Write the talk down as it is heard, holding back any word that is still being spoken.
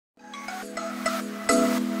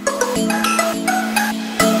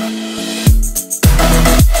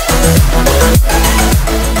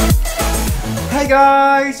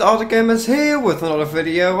guys, AutoGamerZ here with another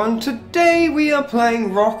video, and today we are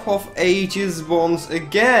playing Rock of Ages once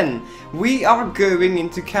again. We are going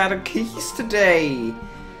into catechees today.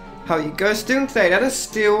 How you guys doing today? That is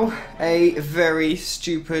still a very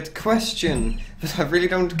stupid question, but I really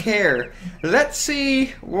don't care. Let's see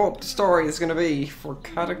what the story is going to be for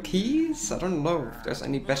catechees. I don't know if there's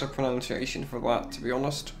any better pronunciation for that, to be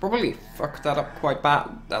honest. Probably fucked that up quite bad.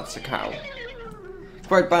 That's a cow.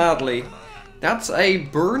 Quite badly. That's a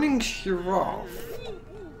burning giraffe.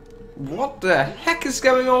 What the heck is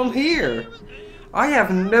going on here? I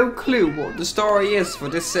have no clue what the story is for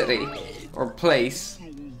this city or place.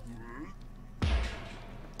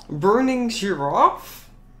 Burning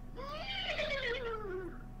giraffe?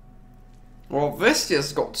 Well, this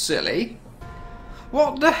just got silly.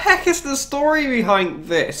 What the heck is the story behind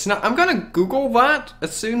this? Now, I'm gonna Google that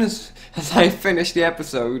as soon as I finish the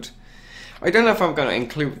episode. I don't know if I'm going to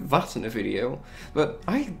include that in the video, but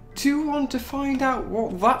I do want to find out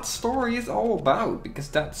what that story is all about, because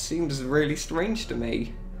that seems really strange to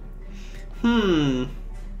me.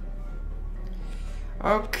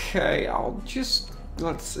 Okay, I'll just...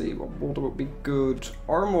 let's see, what boulder would be good.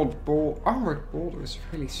 Armored boulder is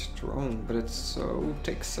really strong, but it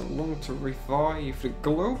takes so long to revive. The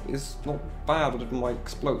globe is not bad, but it might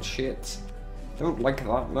explode shit. Don't like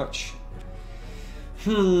that much.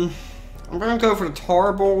 I'm gonna go for the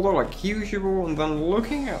tar boulder like usual, and then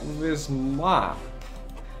looking at this map,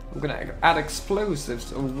 I'm gonna add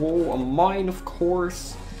explosives, a wall, a mine of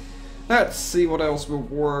course. Let's see what else will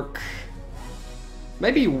work.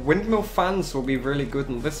 Maybe windmill fans will be really good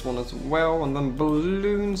in this one as well, and then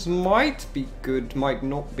balloons might be good, might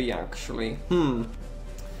not be actually.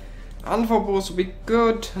 Anvil balls will be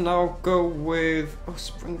good, and I'll go with... oh,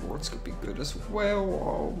 springboards could be good as well.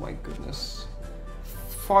 Oh my goodness.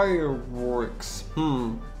 Fireworks.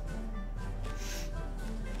 I'm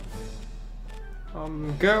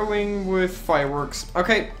going with fireworks.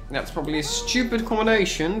 Okay, that's probably a stupid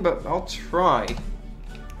combination, but I'll try.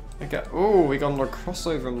 Okay. Oh, we got another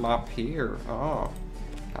crossover map here. Ah,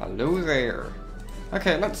 hello there.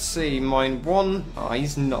 Okay, let's see. Mine 1. Ah,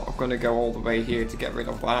 he's not gonna go all the way here to get rid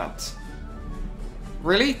of that.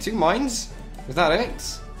 Really? 2 mines? Is that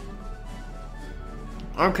it?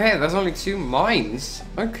 Okay, there's only 2 mines.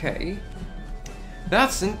 Okay.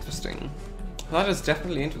 That's interesting. That is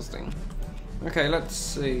definitely interesting. Okay, let's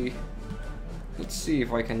see. Let's see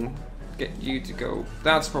if I can get you to go.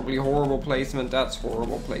 That's probably horrible placement. That's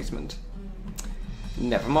horrible placement.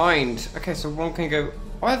 Never mind. Okay, so one can go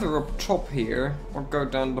either up top here or go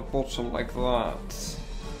down the bottom like that.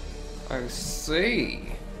 I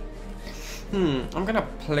see. I'm gonna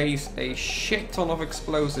place a shit ton of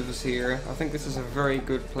explosives here. I think this is a very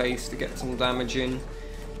good place to get some damage in.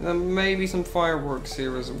 And then maybe some fireworks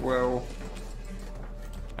here as well.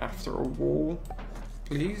 After a wall,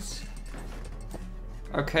 please.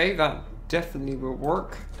 Okay, that definitely will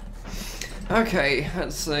work. Okay,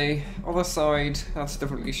 let's see. Other side, that's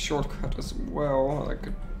definitely a shortcut as well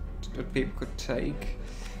that people could take.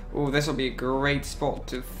 Oh, this will be a great spot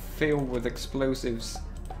to fill with explosives.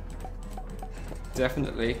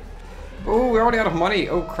 Definitely. Oh, we're already out of money.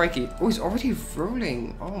 Oh, crikey. Oh, he's already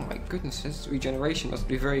rolling. Oh my goodness, his regeneration must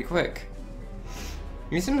be very quick.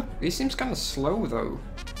 He seems kind of slow though.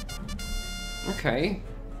 Okay.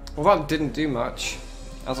 Well, that didn't do much,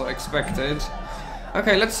 as I expected.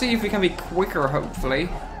 Okay, let's see if we can be quicker, hopefully.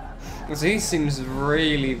 Because he seems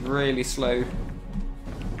really, really slow.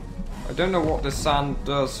 I don't know what the sand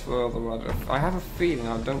does further, but I have a feeling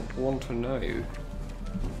I don't want to know.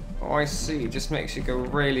 Oh, I see. It just makes you go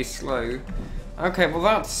really slow. Okay, well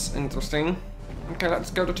that's interesting. Okay,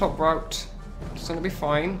 let's go the top route. It's gonna be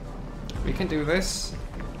fine. We can do this.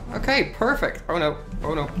 Okay, perfect. Oh no.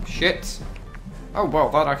 Oh no. Shit. Oh well,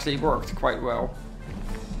 that actually worked quite well.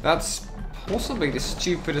 That's possibly the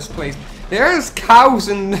stupidest place. There's cows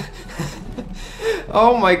and...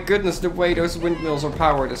 oh my goodness, the way those windmills are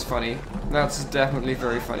powered is funny. That's definitely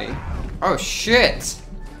very funny. Oh shit!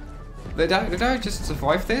 Did I just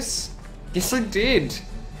survive this? Yes, I did.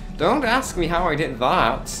 Don't ask me how I did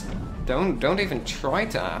that. Don't even try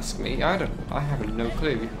to ask me. I have no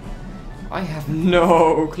clue. I have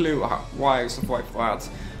no clue why I survived that.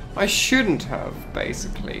 I shouldn't have,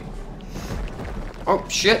 basically. Oh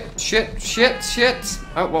shit!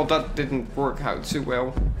 Oh well, that didn't work out too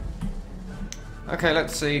well. Okay,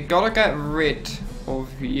 let's see. Gotta get rid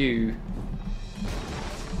of you.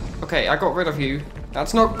 Okay, I got rid of you.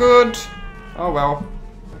 That's not good! Oh well.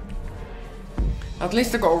 At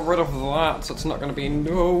least I got rid of that, so it's not going to be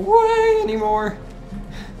no way anymore.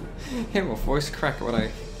 Hear my voice crack when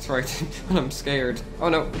I right. And I'm scared. Oh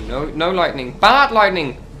no, no lightning. Bad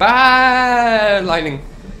lightning! Bad lightning!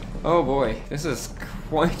 Oh boy, this is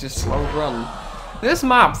quite a slow run. This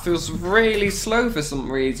map feels really slow for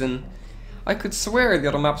some reason. I could swear the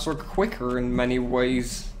other maps were quicker in many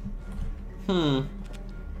ways.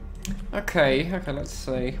 Okay, let's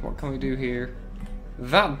see. What can we do here?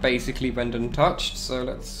 That basically went untouched, so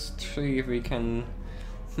let's see if we can...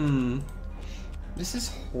 This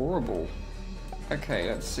is horrible. Okay,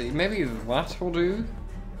 let's see. Maybe that will do?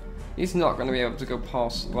 He's not going to be able to go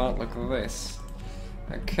past that like this.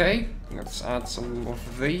 Okay, let's add some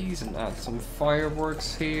of these and add some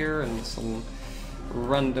fireworks here and some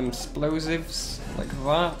random explosives like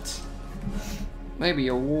that. Maybe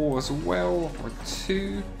a wall as well, or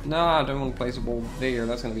two. Nah, I don't want to place a wall there,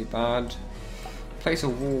 that's going to be bad. Place a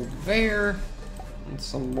wall there, and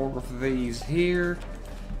some more of these here.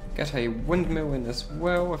 Get a windmill in as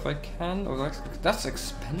well if I can. Oh, that's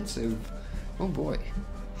expensive. Oh boy.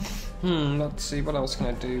 Let's see, what else can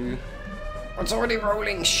I do? It's already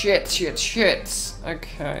rolling. Shit.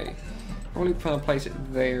 Okay. Probably gonna place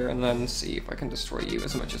it there and then see if I can destroy you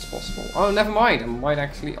as much as possible. Oh, never mind. I might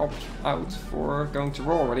actually opt out for going to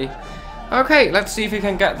raw already. Okay, let's see if we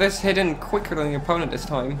can get this hidden quicker than the opponent this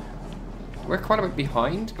time. We're quite a bit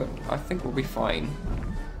behind, but I think we'll be fine.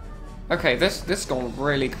 Okay, this gone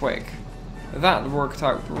really quick. That worked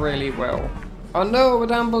out really well. Oh no, we're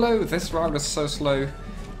down below. This route is so slow.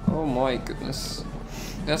 Oh my goodness.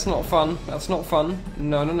 That's not fun. That's not fun.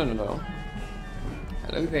 No.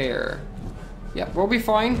 Hello there. Yeah, we'll be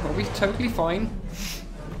fine. We'll be totally fine.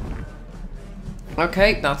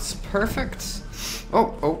 Okay, that's perfect.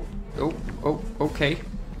 Oh, okay.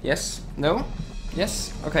 Yes. No?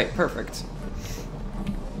 Yes? Okay, perfect.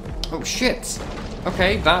 Oh, shit.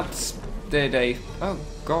 Okay, that's the oh,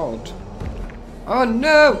 God. Oh,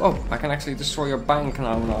 no! Oh, I can actually destroy your bank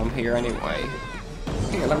now when I'm here anyway.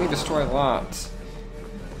 Here, let me destroy that.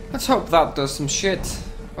 Let's hope that does some shit.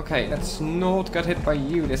 Okay, let's not get hit by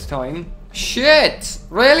you this time. Shit!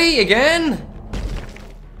 Really? Again?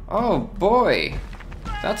 Oh, boy.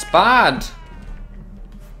 That's bad.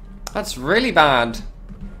 That's really bad.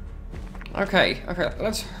 Okay,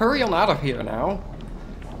 let's hurry on out of here now.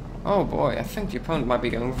 Oh boy, I think the opponent might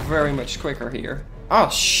be going very much quicker here. Oh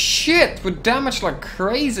shit! We're damaged like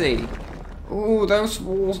crazy! Oh, those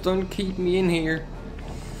walls don't keep me in here.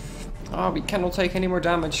 Oh, we cannot take any more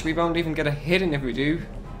damage. We won't even get a hit in if we do.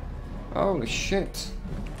 Holy shit.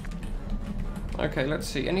 Okay, let's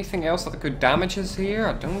see. Anything else that could damage us here?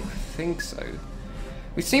 I don't think so.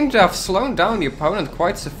 We seem to have slowed down the opponent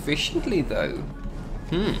quite sufficiently though.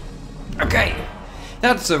 Okay.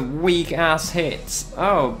 That's a weak ass hit.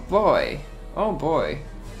 Oh boy. Oh boy.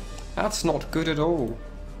 That's not good at all.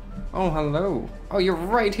 Oh, hello. Oh, you're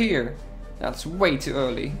right here. That's way too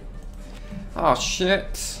early. Oh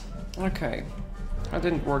shit. Okay. That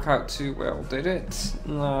didn't work out too well, did it?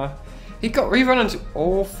 Nah. He run into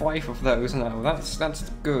all 5 of those now. That's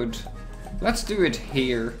good. Let's do it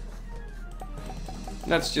here.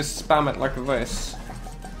 Let's just spam it like this.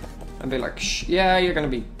 And be like, yeah, you're gonna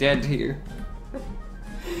be dead here.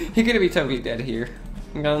 You're gonna be totally dead here.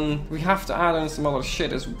 And we have to add in some other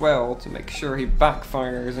shit as well to make sure he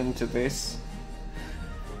backfires into this.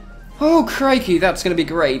 Oh crikey, that's gonna be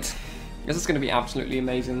great. This is gonna be absolutely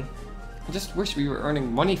amazing. I just wish we were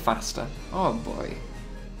earning money faster. Oh boy.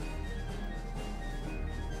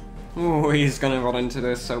 Oh, he's gonna run into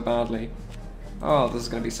this so badly. Oh, this is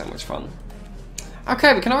gonna be so much fun.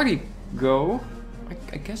 Okay, we can already go.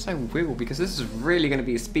 I guess I will, because this is really going to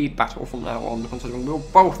be a speed battle from now on, considering we'll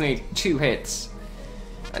both need 2 hits,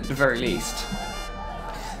 at the very least.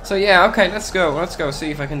 So yeah, okay, let's go see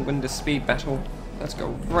if I can win this speed battle. Let's go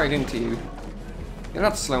right into you. Yeah,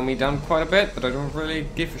 that's slowing me down quite a bit, but I don't really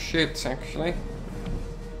give a shit, actually.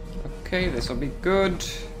 Okay, this will be good.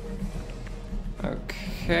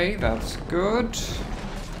 Okay, that's good.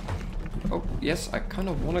 Oh, yes, I kind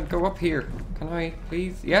of want to go up here. Can I,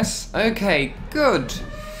 please? Yes? Okay, good.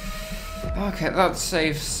 Okay, that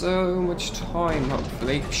saves so much time,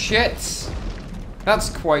 hopefully. Shit! That's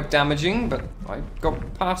quite damaging, but I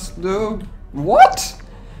got past the... What?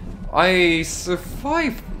 I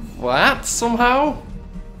survived that somehow?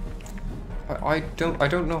 I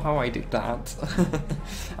don't know how I did that.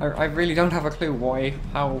 I really don't have a clue why,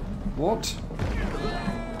 how, what?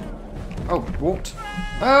 Oh, what?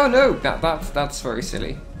 Oh no, that's very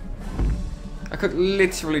silly. I could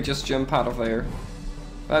literally just jump out of there.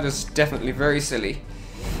 That is definitely very silly.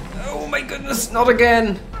 Oh my goodness, not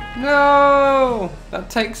again! No! That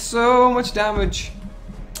takes so much damage.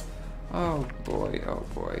 Oh boy, oh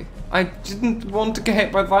boy. I didn't want to get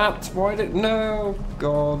hit by that. Why did... No,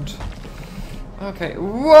 God. Okay,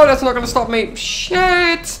 whoa, that's not gonna stop me.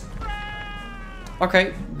 Shit!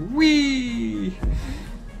 Okay, wee.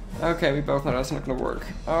 Okay, we both know that's not gonna work.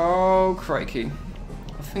 Oh, crikey.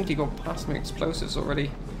 I think he got past my explosives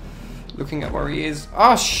already. Looking at where he is.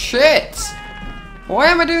 Oh, shit! Why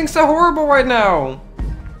am I doing so horrible right now?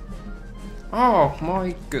 Oh,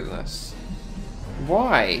 my goodness.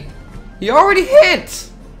 Why? He already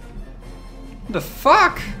hit! What the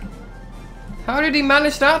fuck? How did he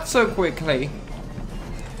manage that so quickly?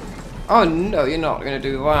 Oh no, you're not gonna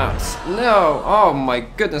do that. No, oh my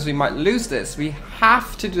goodness, we might lose this. We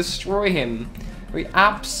have to destroy him. We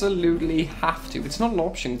absolutely have to. It's not an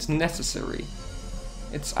option, it's necessary.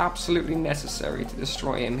 It's absolutely necessary to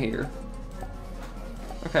destroy him here.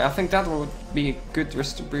 Okay, I think that would be a good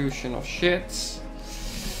distribution of shit.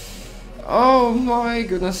 Oh my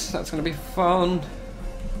goodness, that's gonna be fun.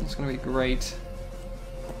 It's gonna be great.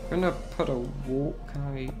 I'm gonna put a wall. Can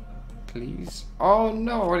I please? Oh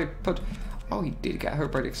no, I already put. Oh, he did get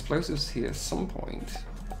hurt by the explosives here at some point.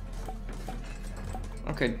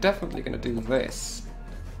 Okay, definitely gonna do this.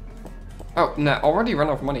 Oh no, already run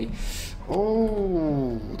out of money.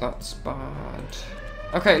 Oh, that's bad.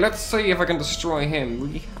 Okay, let's see if I can destroy him.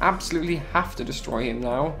 We absolutely have to destroy him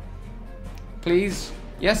now. Please?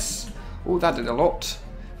 Yes? Oh, that did a lot.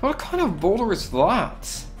 What kind of boulder is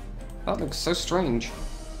that? That looks so strange.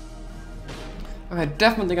 Okay,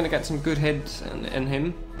 definitely gonna get some good hits in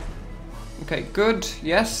him. Okay, good.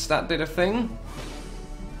 Yes, that did a thing.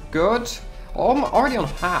 Good. Oh, I'm already on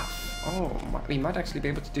half. Oh, we might actually be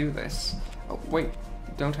able to do this. Oh, wait.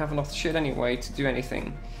 Don't have enough shit anyway to do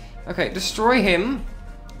anything. Okay, destroy him.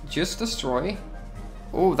 Just destroy.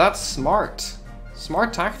 Oh, that's smart.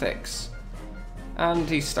 Smart tactics. And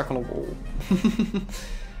he's stuck on a wall.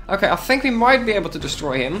 Okay, I think we might be able to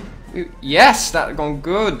destroy him. Yes, that's gone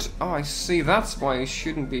good. Oh, I see. That's why I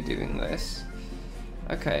shouldn't be doing this.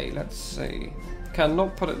 Okay, let's see.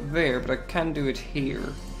 Cannot put it there, but I can do it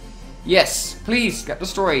here. Yes, please get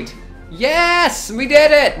destroyed. Yes, we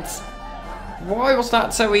did it. Why was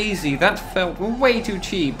that so easy? That felt way too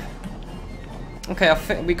cheap. Okay, I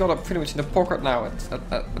think we got it pretty much in the pocket now.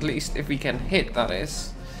 At least if we can hit, that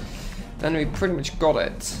is. Then we pretty much got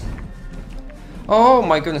it. Oh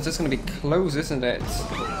my goodness, this is gonna be close, isn't it?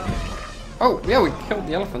 Oh yeah, we killed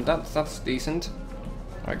the elephant. That's decent,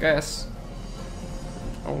 I guess.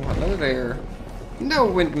 Oh, hello there. No,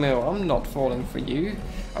 windmill, I'm not falling for you.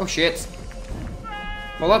 Oh shit.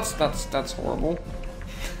 Well, that's horrible.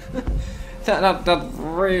 that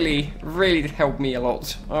really helped me a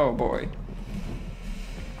lot. Oh boy.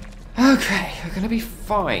 Okay, we're gonna be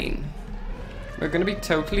fine. We're gonna be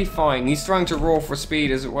totally fine. He's trying to roll for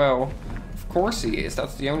speed as well. Of course he is.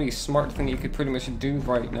 That's the only smart thing you could pretty much do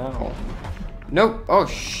right now. Nope. Oh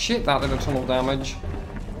shit, that did a ton of damage.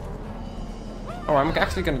 Oh, I'm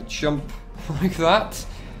actually gonna jump like that.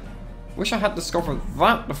 Wish I had discovered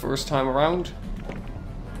that the first time around.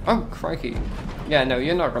 Oh, crikey. Yeah, no,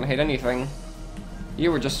 you're not gonna hit anything.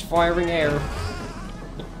 You were just firing air.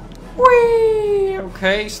 Whee!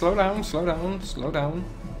 Okay, slow down, slow down, slow down.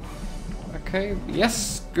 Okay,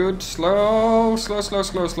 yes, good. Slow, slow, slow,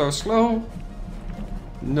 slow, slow, slow.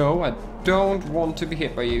 No, I don't want to be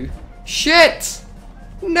hit by you. Shit!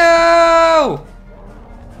 No!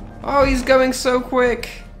 Oh, he's going so quick.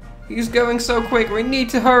 He's going so quick. We need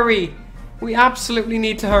to hurry. We absolutely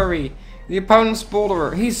need to hurry. The opponent's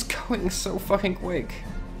boulder. He's going so fucking quick.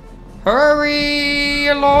 Hurry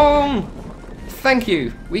along! Thank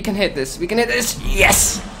you. We can hit this. We can hit this.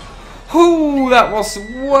 Yes! Ooh, that was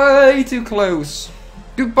way too close.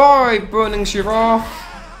 Goodbye, burning giraffe.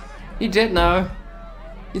 He dead now.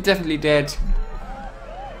 He definitely dead.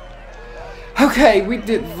 Okay, we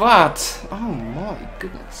did that. Oh my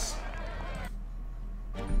goodness.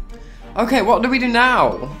 Okay, what do we do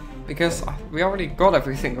now? Because we already got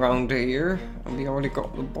everything around here, and we already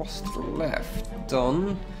got the boss to the left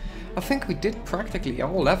done. I think we did practically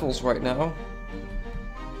all levels right now.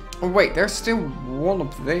 Oh wait, there's still one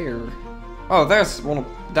up there. Oh, there's one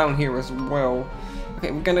up down here as well.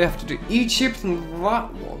 Okay, we're gonna have to do Egypt and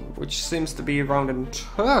that one, which seems to be around in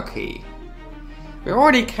Turkey. We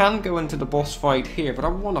already can go into the boss fight here, but I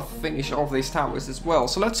want to finish off these towers as well.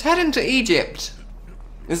 So let's head into Egypt.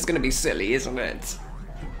 This is gonna be silly, isn't it?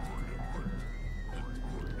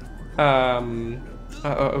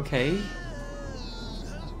 Okay.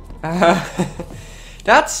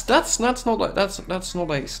 That's not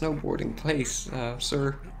a snowboarding place,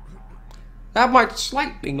 sir. That might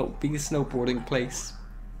slightly not be a snowboarding place.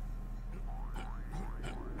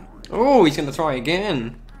 Oh, he's gonna try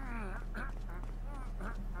again.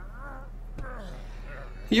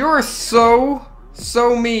 You're so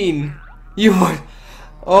mean. You are.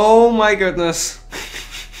 Oh my goodness.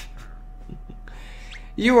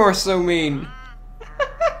 You are so mean.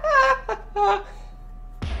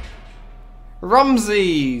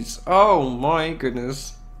 Rumsies! Oh my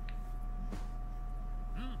goodness.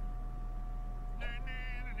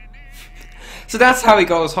 So that's how he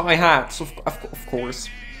got his high hats, of course.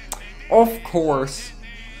 Of course.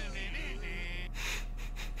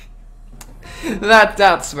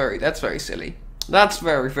 That's very silly. That's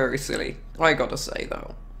very silly. I gotta say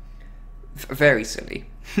though. Very silly.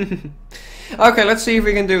 Okay, let's see if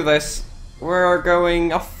we can do this. We're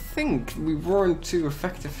going. I think we weren't too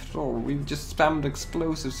effective at all. We just spammed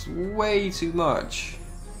explosives way too much.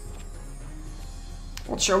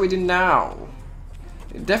 What shall we do now?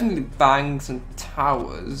 Definitely banks and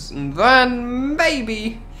towers, and then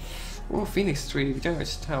maybe. Oh, Phoenix 3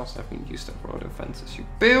 regenerates towers have been used up for other defenses. You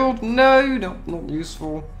build? No, not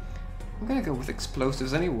useful. I'm gonna go with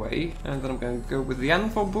explosives anyway, and then I'm gonna go with the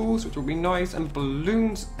anvil balls, which will be nice, and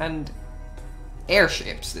balloons and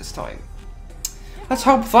airships this time. Let's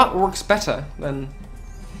hope that works better than.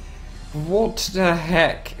 What the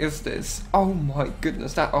heck is this? Oh my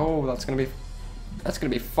goodness! That's gonna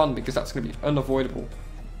be fun because that's gonna be unavoidable.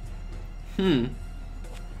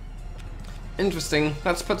 Interesting.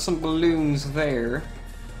 Let's put some balloons there.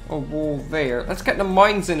 A wall there. Let's get the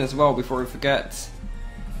mines in as well before we forget.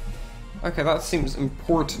 Okay, that seems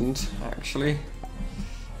important, actually.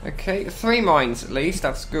 Okay, 3 mines at least.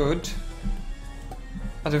 That's good.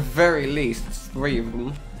 At the very least, 3 of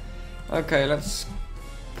them. Okay, let's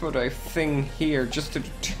put a thing here just to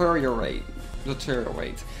deteriorate.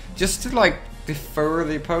 Just to, like, defer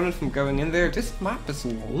the opponent from going in there. This map is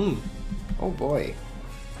long. Oh boy.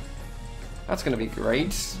 That's gonna be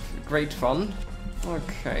great. Great fun.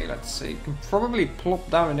 Okay, let's see. Can probably plop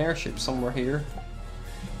down an airship somewhere here.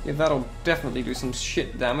 Yeah, that'll definitely do some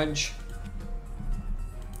shit damage.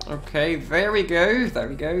 Okay, there we go. There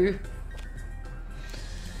we go.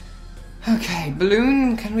 Okay,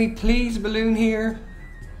 balloon. Can we please balloon here?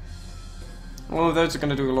 Well, those are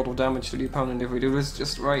gonna do a lot of damage to the opponent if we do this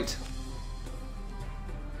just right.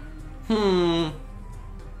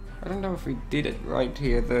 I don't know if we did it right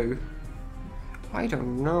here, though. I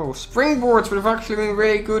don't know. Springboards would have actually been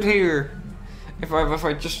really good here, if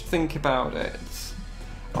I just think about it.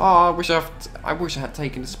 Oh, I wish I had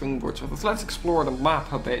taken the springboards with us. Let's explore the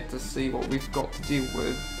map a bit to see what we've got to deal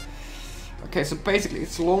with. Okay, so basically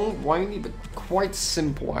it's long, windy, but quite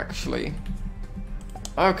simple actually.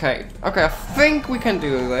 Okay, I think we can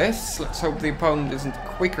do this. Let's hope the opponent isn't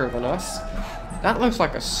quicker than us. That looks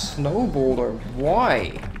like a snowboarder.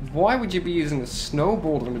 Why? Why would you be using a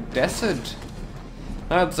snowboarder in the desert?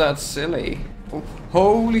 That's silly. Oh,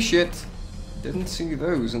 holy shit. Didn't see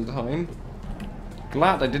those in time.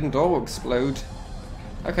 Glad I didn't all explode.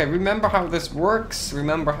 Okay, remember how this works.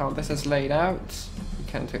 Remember how this is laid out. You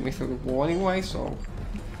can't take me through the wall anyway, so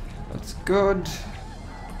that's good.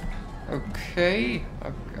 Okay.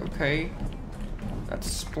 That's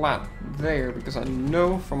splat there because I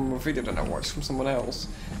know from a video that I watched from someone else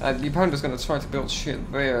the opponent is going to try to build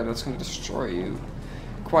shit there that's going to destroy you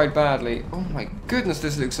quite badly. Oh my goodness,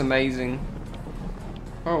 this looks amazing.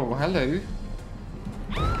 Oh, hello.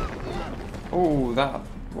 Oh,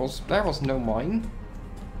 there was no mine.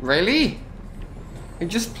 Really? You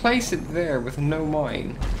just place it there with no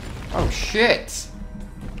mine. Oh shit.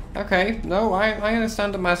 Okay, no, I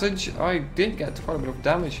understand the message. I did get quite a bit of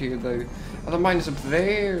damage here though. Oh, the mine is up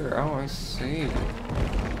there. Oh, I see.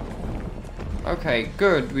 Okay,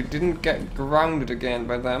 good. We didn't get grounded again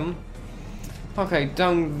by them. Okay,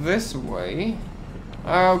 down this way.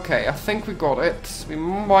 Okay, I think we got it. We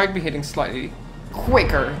might be hitting slightly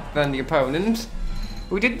quicker than the opponent.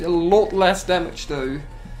 We did a lot less damage though.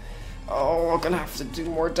 Oh, we're gonna have to do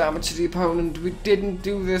more damage to the opponent. We didn't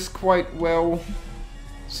do this quite well.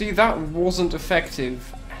 See, that wasn't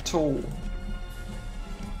effective at all.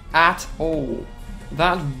 At all.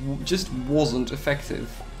 That just wasn't effective.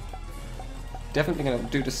 Definitely gonna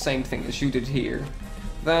do the same thing as you did here.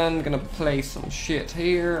 Then gonna place some shit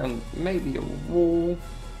here and maybe a wall.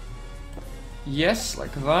 Yes,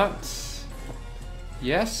 like that.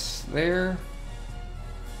 Yes, there.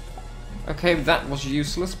 Okay, that was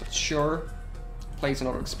useless, but sure. Place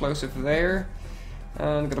another explosive there. And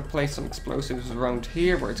I'm gonna place some explosives around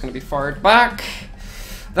here where it's gonna be fired back.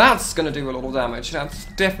 That's gonna do a lot of damage. That's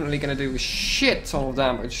definitely gonna do a shit ton of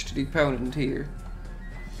damage to the opponent here.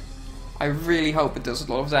 I really hope it does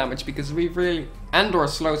a lot of damage because we really... Andor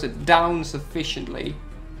slows it down sufficiently.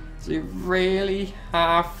 So you really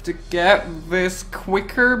have to get this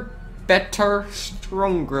quicker, better,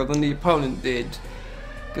 stronger than the opponent did.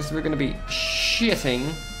 Because we're gonna be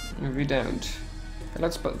shitting if we don't.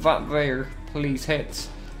 Let's put that there. Please hit.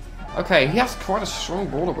 Okay, he has quite a strong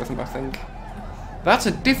boulder with him, I think. That's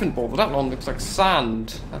a different boulder. That one looks like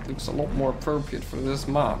sand. That looks a lot more appropriate for this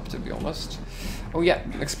map, to be honest. Oh yeah,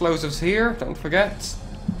 explosives here, don't forget.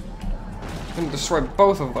 I'm going to destroy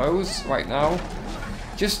both of those right now.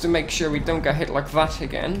 Just to make sure we don't get hit like that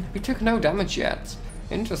again. We took no damage yet.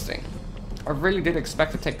 Interesting. I really did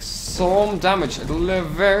expect to take some damage at the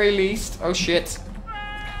very least. Oh shit.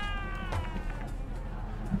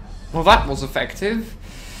 Well, that was effective.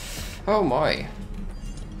 Oh my.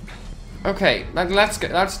 Okay, let's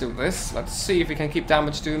do this. Let's see if we can keep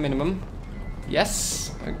damage to a minimum.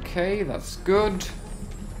 Yes. Okay, that's good.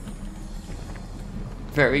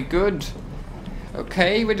 Very good.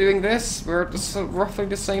 Okay, we're doing this. We're at roughly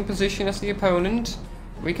the same position as the opponent.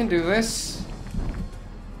 We can do this.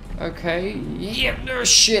 Okay. Yep. Oh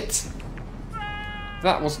shit.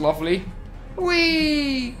 That was lovely.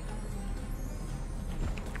 Whee!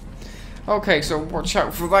 Okay, so watch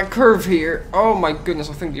out for that curve here. Oh my goodness,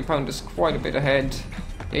 I think the opponent is quite a bit ahead.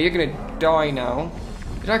 Yeah, you're gonna die now.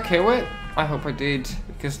 Did I kill it? I hope I did,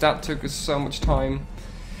 because that took us so much time.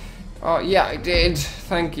 Oh, yeah, I did.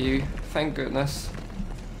 Thank you. Thank goodness.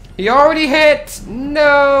 He already hit!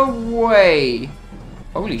 No way!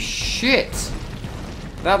 Holy shit!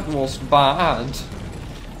 That was bad.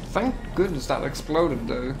 Thank goodness that exploded,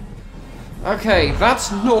 though. Okay,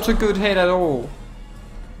 that's not a good hit at all.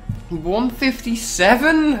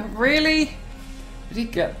 157? Really? Did he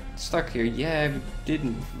get stuck here? Yeah, we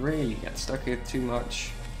didn't really get stuck here too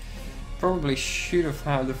much. Probably should have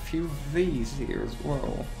had a few of these here as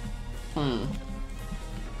well. I'm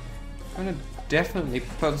gonna definitely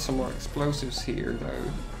put some more explosives here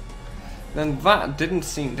though. Then that didn't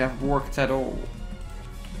seem to have worked at all.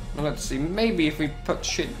 Well, let's see, maybe if we put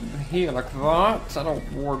shit here like that, that'll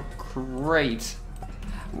work great.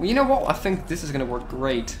 You know what? I think this is gonna work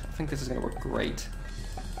great.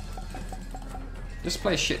 Just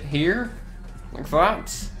place shit here, like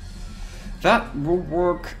that. That will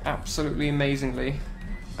work absolutely amazingly.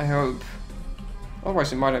 I hope.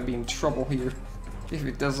 Otherwise we might be in trouble here. If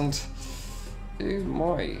it doesn't. Oh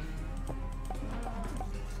my.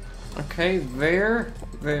 Okay, there.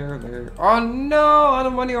 Oh no! Out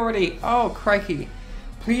of money already! Oh crikey.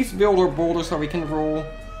 Please build our boulders so we can roll.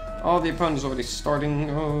 Oh, the opponent is already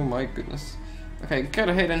starting. Oh my goodness. Okay, get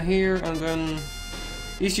a hit in here, and then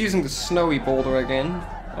he's using the snowy boulder again.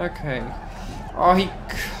 Okay. Oh, he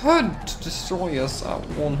could destroy us at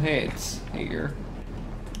one hit here.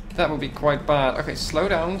 That would be quite bad. Okay, slow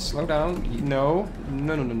down. No.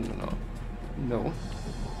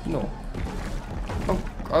 Oh,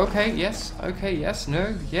 okay, yes. Okay, yes,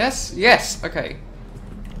 no, yes. Okay.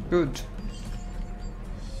 Good.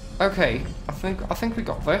 Okay, I think we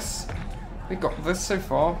got this. We got this so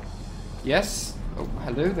far. Yes. Oh,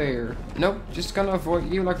 hello there. Nope, just gonna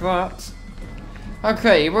avoid you like that.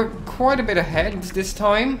 Okay, we're quite a bit ahead this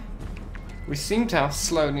time. We seem to have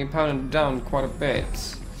slowed the opponent down quite a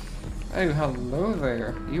bit. Oh, hello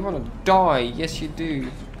there. You wanna die? Yes, you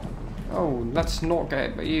do. Oh, let's not get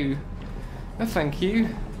it by you. No, thank you.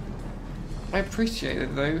 I appreciate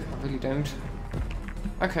it though. I really don't.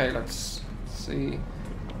 Okay, let's see.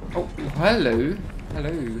 Oh, hello.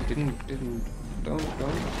 Hello. Don't.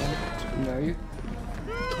 No.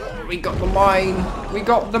 We got the mine.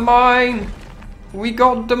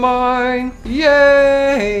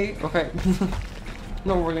 Yay! Okay.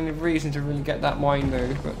 Not really any reason to really get that mine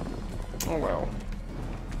though, but oh well.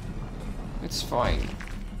 It's fine.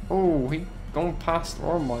 Oh, he gone past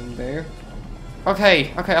our mine there.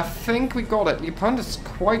 Okay, I think we got it. The opponent is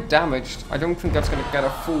quite damaged. I don't think that's gonna get a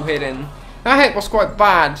full hit in. That hit was quite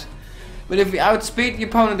bad, but if we outspeed the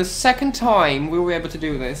opponent a second time, we'll be able to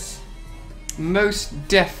do this. Most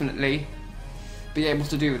definitely be able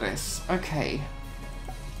to do this. Okay.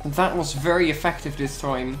 That was very effective this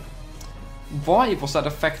time. Why was that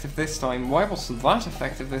effective this time? Why was that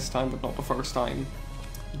effective this time, but not the first time?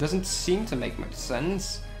 It doesn't seem to make much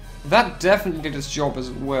sense. That definitely did its job as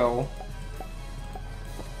well.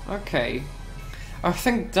 Okay. I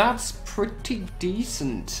think that's pretty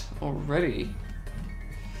decent already.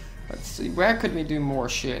 Let's see, where could we do more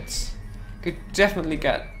shit? Could definitely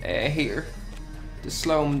get here to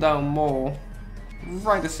slow him down more.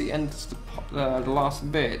 Right as he enters the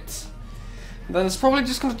last bit. Then it's probably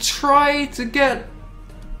just gonna try to get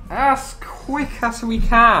as quick as we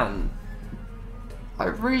can. I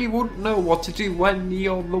really wouldn't know what to do when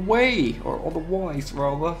you're on the way, or otherwise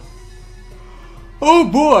rather. Oh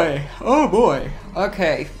boy!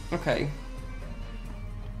 Okay.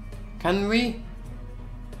 Can we?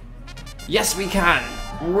 Yes, we can!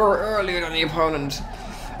 We're earlier than the opponent.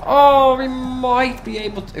 Oh, we might be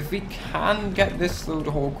able to, if we can get this through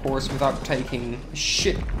the whole course without taking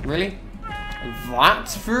shit. Really? That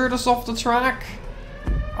furthest off the track?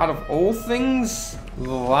 Out of all things?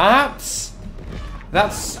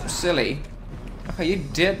 That's silly. Okay, you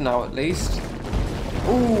did now at least.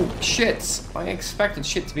 Oh, shit. I expected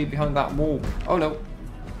shit to be behind that wall. Oh no.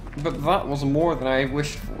 But that was more than I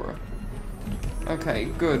wished for. Okay,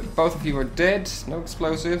 good. Both of you are dead. No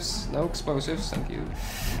explosives. No explosives. Thank you.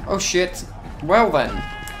 Oh shit. Well then.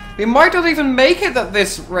 We might not even make it at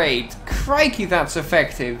this rate. Crikey, that's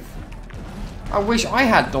effective. I wish I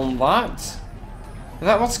had done that.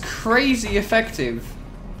 That was crazy effective.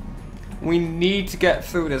 We need to get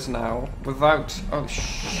through this now without... Oh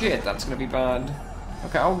shit, that's gonna be bad.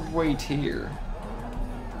 Okay, I'll wait here.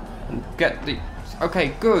 And get the...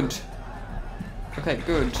 Okay, good. Okay,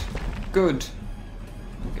 good. Good.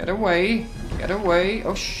 Get away. Get away.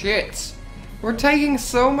 Oh shit. We're taking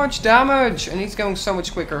so much damage. And he's going so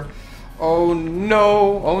much quicker. Oh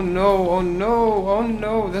no. Oh no. Oh no. Oh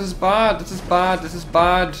no. This is bad. This is bad. This is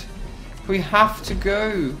bad. We have to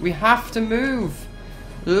go. We have to move.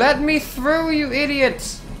 Let me through, you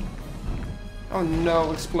idiots. Oh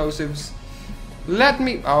no. Explosives. Let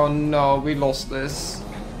me... Oh no. We lost this.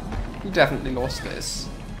 We definitely lost this.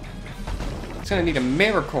 It's gonna need a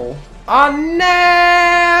miracle. Oh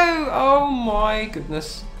no! Oh my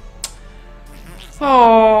goodness.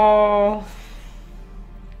 Oh.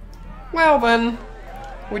 Well then,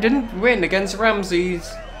 we didn't win against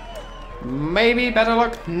Ramses. Maybe better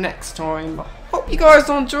luck next time. Hope you guys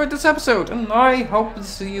enjoyed this episode, and I hope to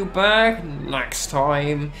see you back next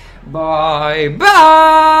time. Bye bye!